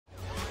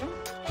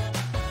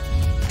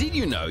Did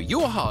you know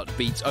your heart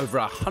beats over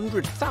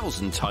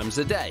 100,000 times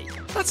a day?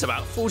 That's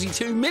about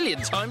 42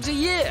 million times a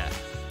year.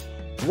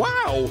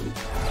 Wow!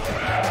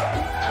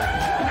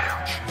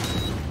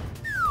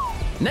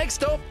 Next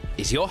stop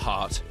is your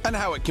heart. And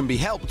how it can be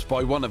helped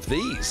by one of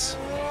these.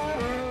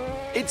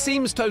 It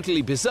seems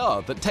totally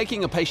bizarre that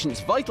taking a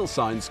patient's vital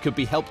signs could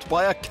be helped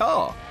by a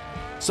car.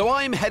 So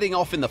I'm heading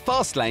off in the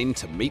fast lane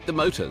to meet the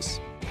motors.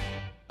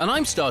 And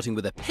I'm starting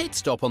with a pit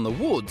stop on the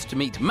wards to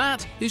meet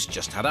Matt, who's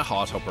just had a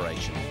heart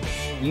operation.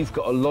 You've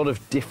got a lot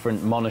of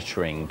different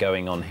monitoring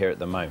going on here at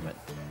the moment.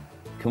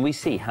 Can we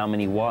see how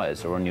many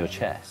wires are on your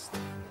chest?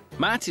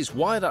 Matt is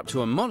wired up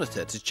to a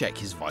monitor to check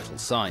his vital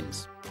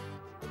signs.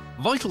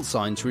 Vital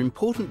signs are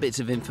important bits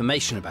of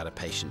information about a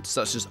patient,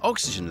 such as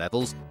oxygen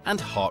levels and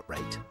heart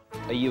rate.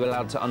 Are you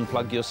allowed to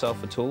unplug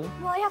yourself at all?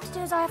 What I have to do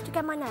is I have to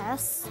get my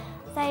nurse.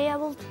 They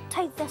will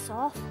take this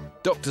off.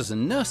 Doctors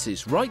and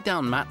nurses write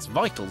down Matt's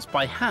vitals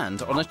by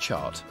hand on a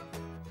chart.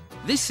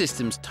 This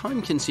system's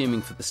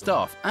time-consuming for the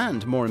staff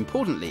and, more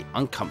importantly,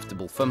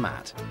 uncomfortable for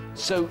Matt.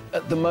 So,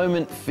 at the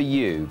moment for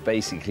you,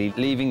 basically,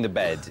 leaving the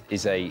bed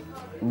is a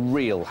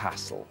real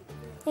hassle.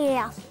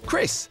 Yeah.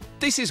 Chris,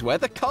 this is where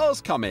the cars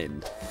come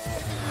in.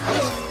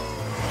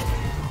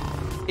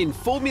 In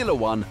Formula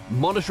One,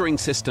 monitoring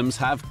systems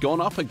have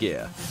gone up a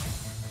gear.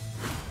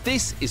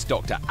 This is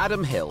Dr.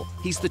 Adam Hill.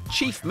 He's the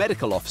Chief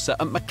Medical Officer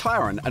at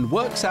McLaren and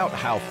works out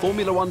how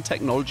Formula One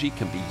technology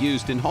can be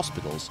used in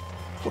hospitals.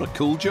 What a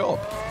cool job.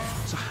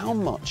 So how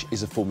much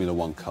is a Formula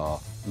One car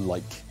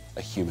like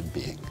a human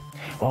being?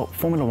 Well,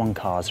 Formula One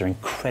cars are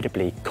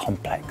incredibly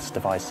complex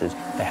devices.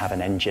 They have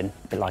an engine,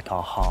 a bit like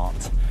our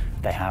heart.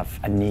 They have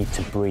a need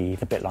to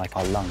breathe, a bit like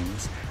our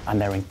lungs, and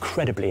they're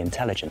incredibly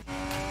intelligent.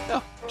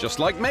 Oh, just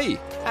like me.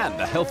 And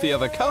the healthier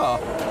the car,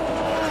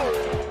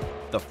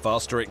 the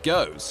faster it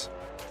goes.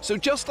 So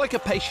just like a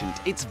patient,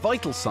 its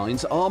vital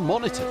signs are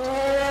monitored.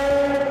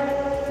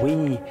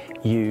 We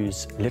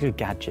use little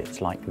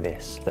gadgets like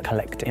this that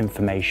collect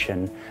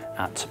information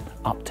at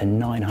up to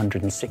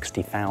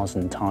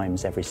 960,000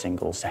 times every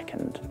single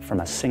second from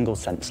a single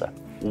sensor.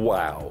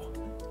 Wow,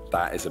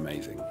 that is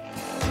amazing.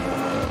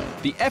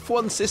 The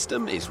F1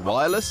 system is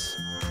wireless,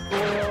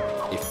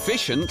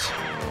 efficient,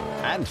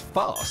 and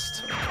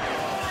fast.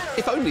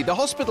 If only the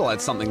hospital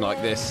had something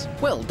like this.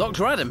 Well,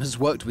 Dr. Adam has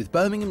worked with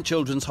Birmingham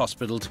Children's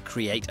Hospital to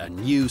create a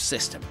new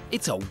system.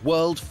 It's a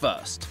world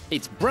first.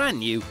 It's brand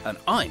new, and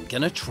I'm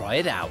going to try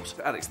it out.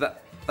 Alex,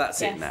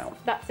 that's Yes, it now.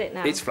 That's it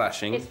now. It's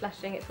flashing. It's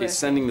flashing. It's working. It's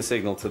sending the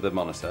signal to the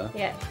monitor.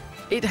 Yeah.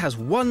 It has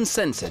one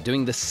sensor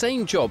doing the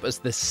same job as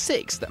the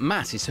 6 that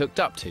Matt is hooked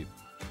up to.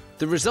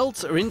 The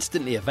results are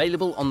instantly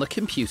available on the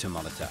computer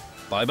monitor.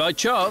 Bye-bye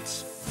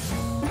charts.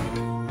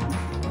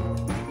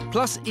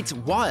 Plus, it's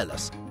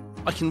wireless.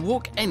 I can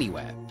walk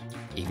anywhere,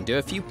 even do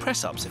a few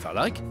press-ups if I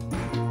like.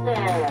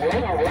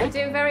 You're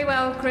doing very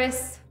well,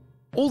 Chris.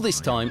 All this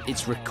time,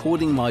 it's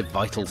recording my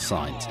vital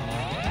signs.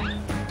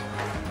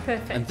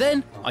 Perfect. And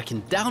then I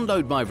can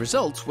download my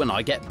results when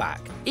I get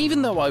back.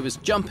 Even though I was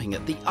jumping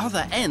at the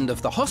other end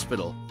of the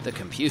hospital, the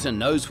computer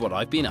knows what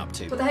I've been up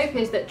to. Well, the hope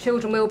is that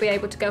children will be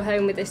able to go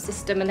home with this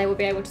system and they will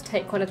be able to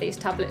take one of these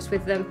tablets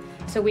with them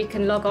so we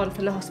can log on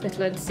from the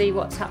hospital and see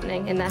what's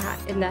happening in their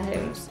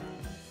homes.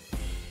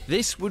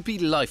 This would be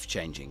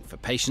life-changing for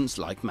patients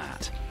like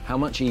Matt. How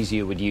much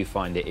easier would you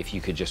find it if you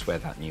could just wear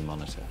that new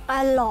monitor?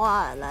 A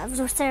lot.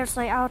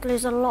 Seriously, I would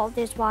lose a lot of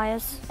these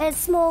wires. It's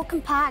small,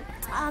 compact,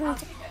 and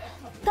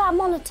that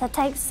monitor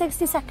takes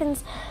 60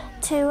 seconds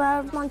to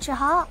monitor your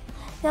heart.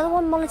 The other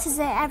one monitors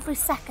it every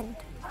second.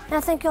 And I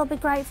think it'll be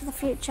great for the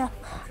future.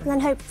 And then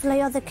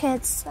hopefully other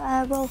kids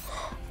will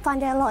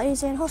find it a lot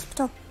easier in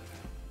hospital.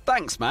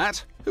 Thanks,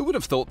 Matt. Who would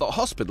have thought that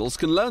hospitals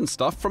can learn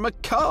stuff from a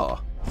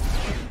car?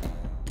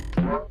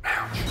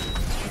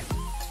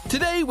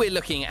 Today we're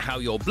looking at how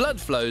your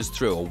blood flows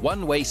through a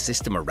one-way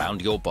system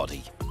around your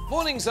body.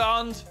 Morning,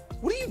 Zand.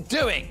 What are you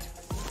doing?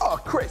 Oh,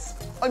 Chris,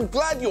 I'm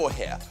glad you're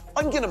here.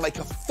 I'm going to make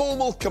a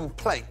formal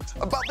complaint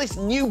about this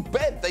new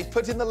bed they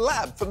put in the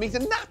lab for me to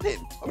nap in.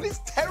 I mean, it's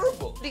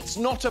terrible. It's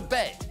not a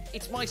bed.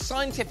 It's my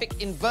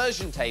scientific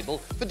inversion table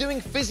for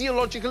doing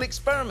physiological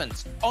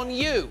experiments on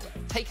you.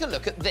 Take a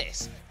look at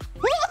this.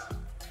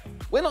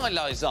 When I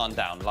lie Zahn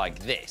down like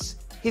this,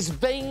 his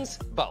veins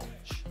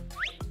bulge.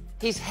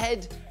 His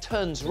head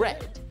turns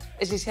red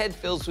as his head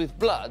fills with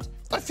blood.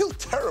 I feel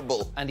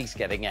terrible. And he's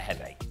getting a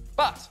headache.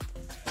 But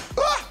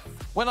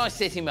when I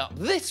sit him up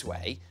this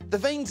way, the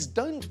veins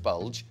don't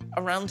bulge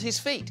around his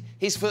feet.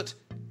 His foot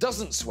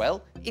doesn't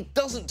swell, it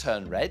doesn't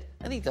turn red,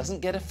 and he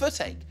doesn't get a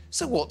footache.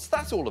 So what's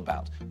that all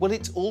about? Well,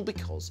 it's all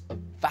because of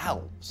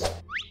valves.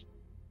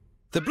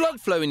 The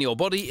blood flow in your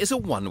body is a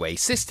one-way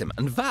system,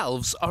 and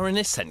valves are an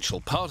essential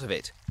part of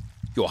it.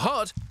 Your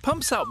heart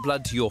pumps out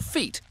blood to your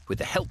feet with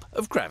the help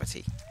of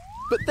gravity.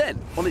 But then,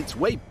 on its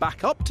way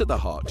back up to the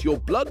heart, your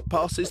blood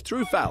passes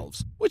through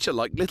valves, which are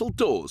like little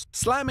doors,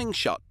 slamming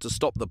shut to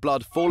stop the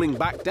blood falling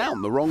back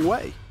down the wrong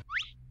way.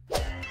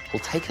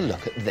 Well, take a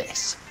look at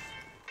this.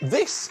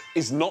 This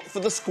is not for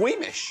the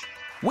squeamish.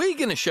 We're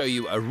going to show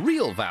you a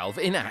real valve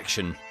in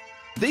action.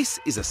 This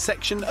is a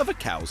section of a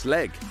cow's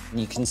leg.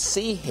 You can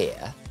see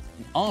here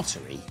an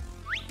artery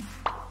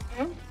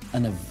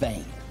and a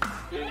vein.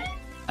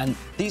 And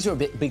these are a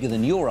bit bigger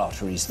than your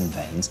arteries and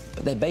veins,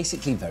 but they're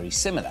basically very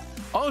similar.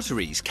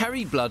 Arteries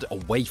carry blood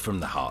away from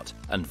the heart,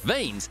 and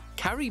veins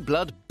carry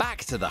blood back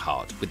to the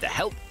heart with the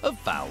help of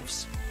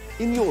valves.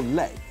 In your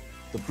leg,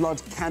 the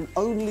blood can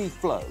only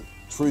flow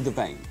through the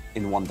vein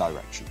in one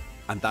direction.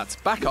 And that's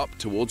back up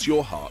towards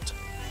your heart.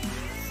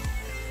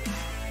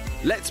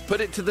 Let's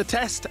put it to the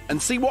test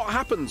and see what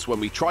happens when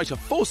we try to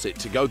force it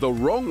to go the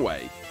wrong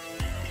way.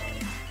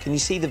 Can you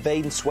see the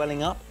vein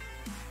swelling up?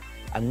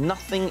 And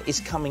nothing is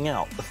coming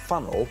out the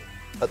funnel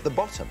at the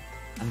bottom.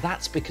 And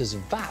that's because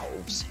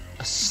valves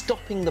are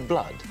stopping the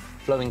blood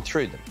flowing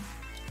through them.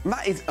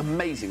 That is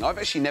amazing. I've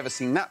actually never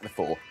seen that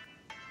before.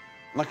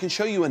 And I can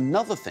show you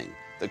another thing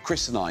that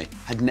Chris and I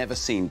had never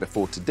seen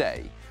before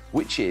today,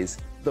 which is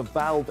the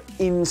valve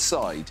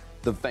inside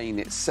the vein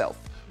itself.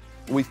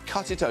 We've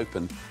cut it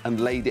open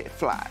and laid it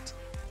flat.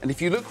 And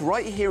if you look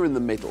right here in the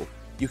middle,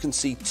 you can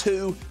see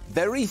two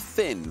very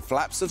thin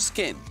flaps of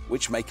skin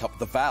which make up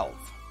the valve.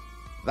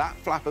 That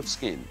flap of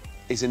skin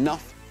is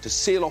enough to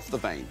seal off the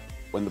vein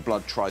when the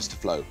blood tries to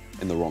flow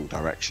in the wrong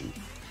direction.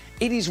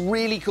 It is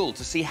really cool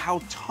to see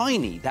how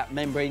tiny that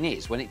membrane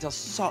is when it does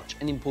such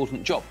an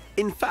important job.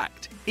 In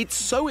fact, it's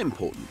so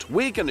important,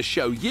 we're going to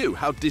show you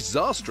how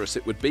disastrous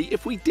it would be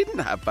if we didn't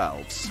have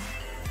valves.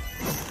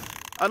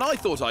 And I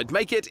thought I'd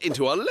make it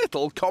into a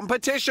little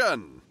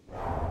competition.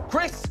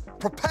 Chris,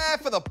 prepare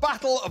for the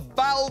battle of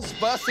valves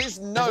versus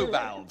no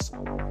valves.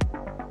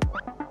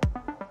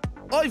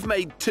 I've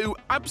made two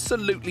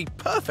absolutely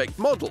perfect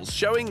models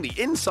showing the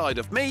inside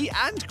of me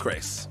and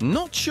Chris.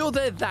 Not sure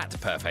they're that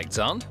perfect,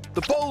 Zand.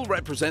 The bowl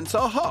represents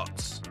our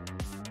hearts.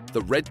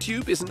 The red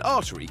tube is an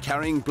artery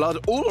carrying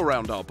blood all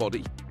around our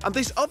body, and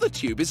this other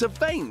tube is a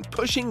vein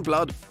pushing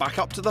blood back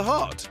up to the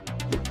heart.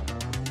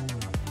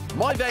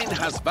 My vein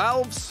has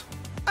valves,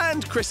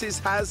 and Chris's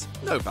has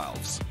no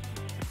valves.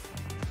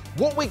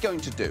 What we're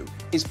going to do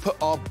is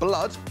put our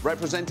blood,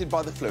 represented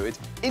by the fluid,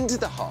 into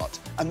the heart,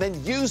 and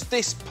then use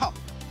this pump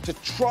to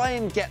try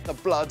and get the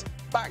blood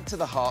back to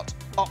the heart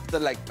up the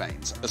leg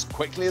veins as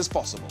quickly as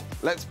possible.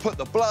 Let's put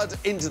the blood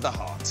into the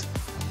heart.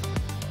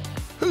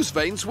 Whose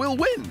veins will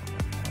win?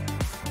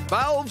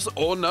 Valves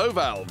or no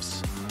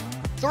valves?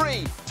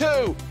 3, 2,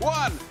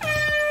 1.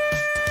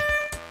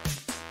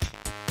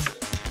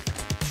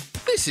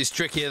 This is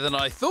trickier than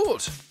I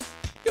thought.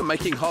 You're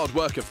making hard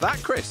work of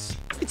that, Chris.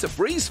 It's a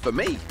breeze for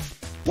me.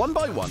 One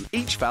by one,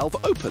 each valve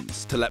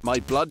opens to let my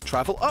blood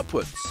travel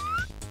upwards.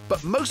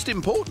 But most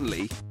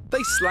importantly,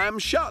 they slam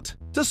shut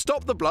to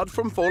stop the blood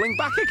from falling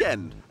back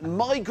again.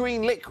 My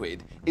green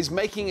liquid is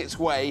making its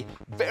way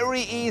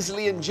very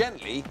easily and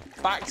gently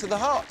back to the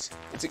heart.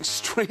 It's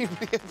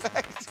extremely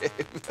effective.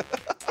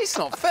 It's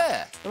not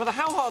fair. No matter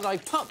how hard I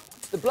pump,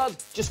 the blood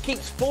just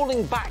keeps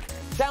falling back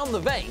down the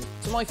vein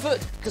to my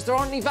foot because there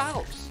aren't any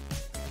valves.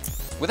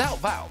 Without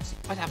valves,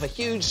 I'd have a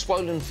huge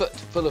swollen foot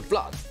full of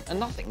blood and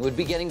nothing would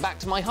be getting back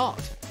to my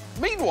heart.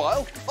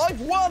 Meanwhile,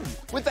 I've won!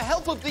 With the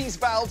help of these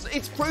valves,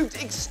 it's proved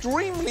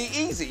extremely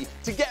easy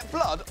to get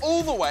blood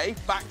all the way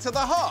back to the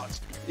heart.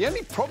 The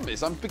only problem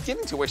is I'm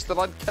beginning to wish that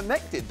I'd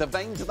connected the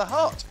vein to the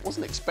heart.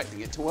 Wasn't expecting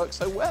it to work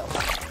so well.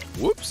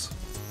 Whoops.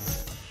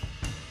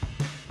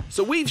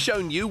 So we've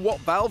shown you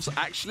what valves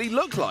actually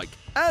look like,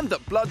 and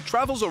that blood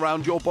travels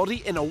around your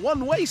body in a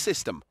one-way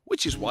system,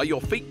 which is why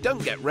your feet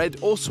don't get red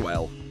or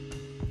swell.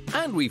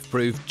 And we've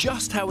proved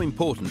just how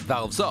important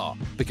valves are,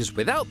 because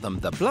without them,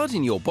 the blood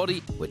in your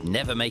body would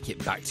never make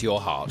it back to your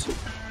heart.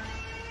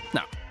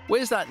 Now,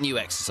 where's that new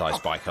exercise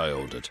bike I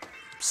ordered?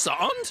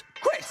 Zand?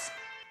 Chris,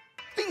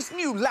 these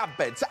new lab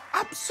beds are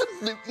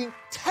absolutely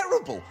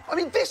terrible. I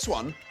mean, this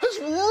one has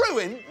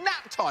ruined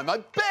nap time. I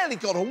barely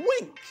got a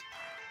wink.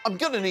 I'm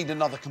going to need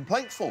another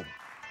complaint form.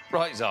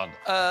 Right, Zand.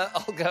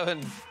 I'll go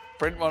and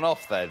print one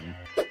off then.